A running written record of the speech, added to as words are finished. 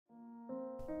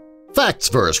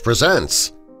Factsverse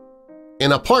presents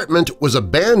An apartment was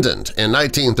abandoned in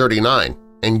 1939,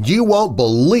 and you won't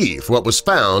believe what was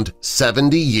found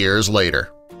 70 years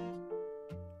later.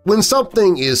 When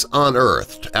something is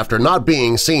unearthed after not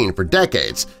being seen for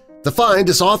decades, the find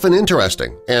is often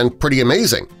interesting and pretty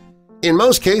amazing. In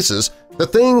most cases, the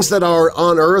things that are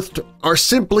unearthed are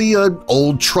simply an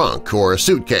old trunk or a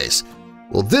suitcase.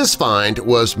 Well, this find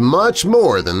was much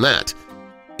more than that.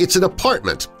 It's an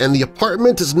apartment, and the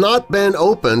apartment has not been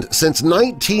opened since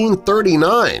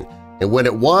 1939, and when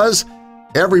it was,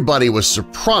 everybody was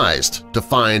surprised to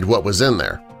find what was in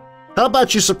there. How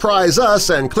about you surprise us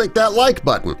and click that like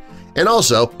button? And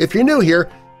also, if you're new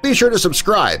here, be sure to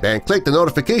subscribe and click the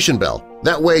notification bell.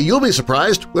 That way you'll be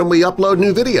surprised when we upload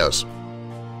new videos.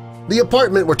 The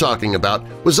apartment we're talking about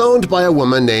was owned by a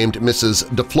woman named Mrs.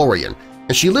 DeFlorian,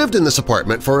 and she lived in this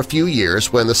apartment for a few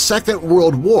years when the Second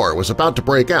World War was about to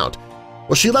break out.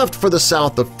 Well, she left for the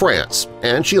south of France,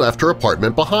 and she left her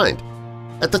apartment behind.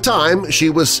 At the time, she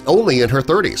was only in her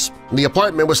 30s. The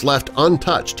apartment was left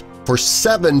untouched for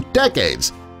 7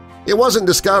 decades. It wasn't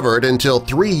discovered until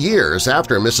 3 years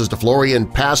after Mrs.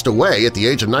 DeFlorian passed away at the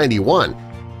age of 91.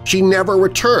 She never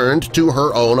returned to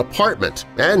her own apartment,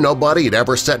 and nobody had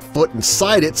ever set foot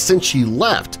inside it since she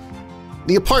left.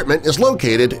 The apartment is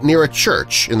located near a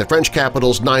church in the French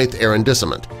capital's 9th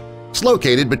arrondissement. It's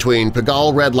located between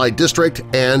Pigalle Red Light District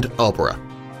and Opera.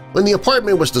 When the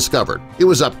apartment was discovered, it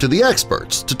was up to the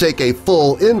experts to take a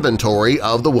full inventory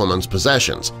of the woman's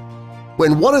possessions.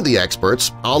 When one of the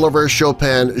experts, Oliver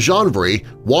Chopin-Janvry,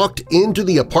 walked into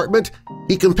the apartment,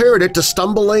 he compared it to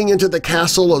stumbling into the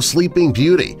castle of Sleeping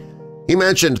Beauty. He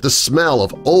mentioned the smell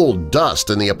of old dust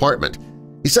in the apartment.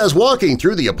 He says walking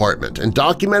through the apartment and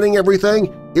documenting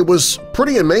everything, it was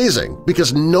pretty amazing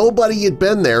because nobody had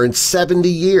been there in 70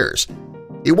 years.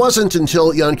 It wasn't until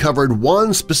he uncovered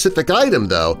one specific item,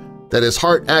 though, that his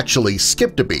heart actually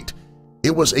skipped a beat.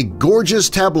 It was a gorgeous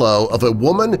tableau of a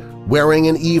woman wearing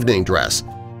an evening dress.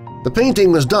 The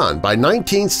painting was done by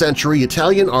 19th-century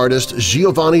Italian artist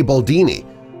Giovanni Boldini.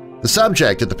 The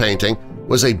subject of the painting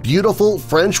was a beautiful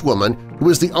French woman who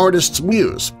was the artist's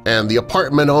muse and the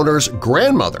apartment owner's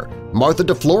grandmother, Martha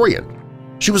DeFlorian.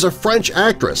 She was a French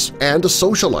actress and a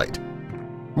socialite.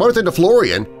 Martha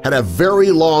DeFlorian had a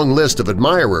very long list of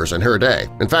admirers in her day.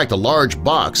 In fact, a large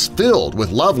box filled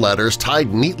with love letters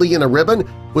tied neatly in a ribbon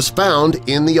was found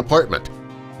in the apartment.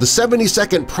 The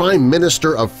 72nd Prime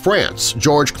Minister of France,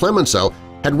 Georges Clemenceau,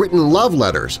 had written love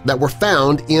letters that were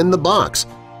found in the box.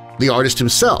 The artist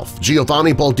himself,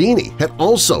 Giovanni Boldini, had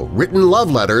also written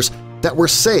love letters that were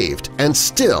saved and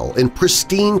still in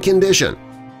pristine condition.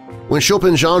 When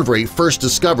Chopin-Janvry first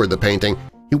discovered the painting,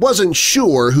 he wasn't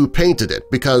sure who painted it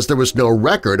because there was no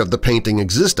record of the painting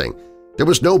existing. There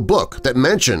was no book that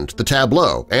mentioned the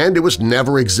tableau, and it was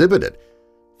never exhibited.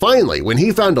 Finally, when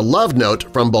he found a love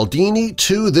note from Boldini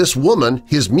to this woman,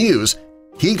 his muse,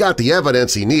 he got the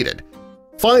evidence he needed.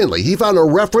 Finally, he found a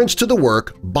reference to the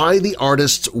work by the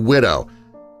artist's widow.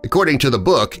 According to the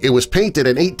book, it was painted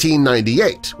in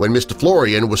 1898 when Miss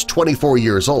DeFlorian was 24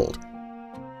 years old.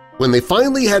 When they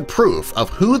finally had proof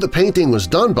of who the painting was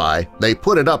done by, they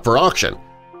put it up for auction.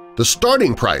 The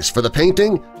starting price for the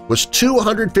painting was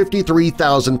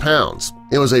 £253,000.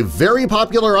 It was a very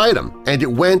popular item, and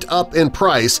it went up in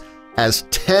price as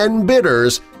 10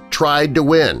 bidders tried to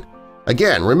win.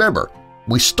 Again, remember,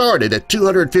 we started at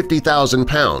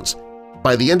 £250,000.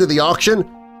 By the end of the auction,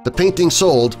 the painting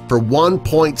sold for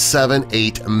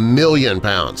 £1.78 million,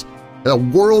 a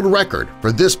world record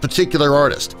for this particular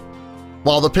artist.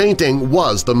 While the painting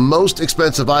was the most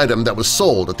expensive item that was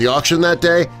sold at the auction that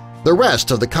day, the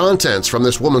rest of the contents from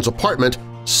this woman's apartment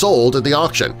sold at the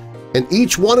auction, and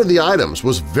each one of the items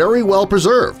was very well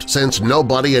preserved since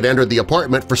nobody had entered the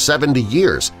apartment for 70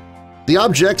 years. The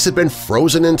objects had been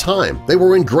frozen in time. They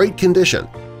were in great condition.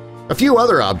 A few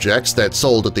other objects that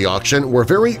sold at the auction were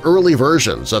very early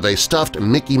versions of a stuffed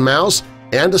Mickey Mouse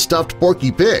and a stuffed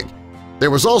Porky Pig. There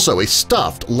was also a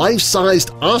stuffed, life-sized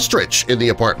ostrich in the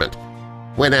apartment.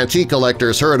 When antique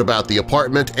collectors heard about the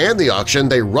apartment and the auction,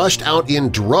 they rushed out in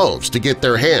droves to get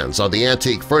their hands on the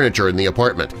antique furniture in the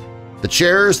apartment. The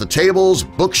chairs, the tables,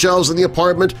 bookshelves in the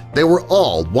apartment, they were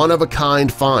all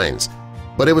one-of-a-kind finds.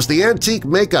 But it was the antique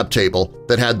makeup table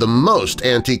that had the most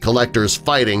antique collectors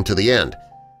fighting to the end.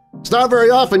 It's not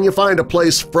very often you find a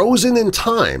place frozen in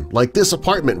time like this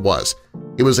apartment was.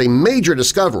 It was a major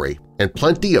discovery, and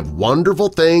plenty of wonderful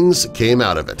things came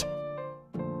out of it.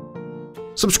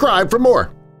 Subscribe for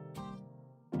more!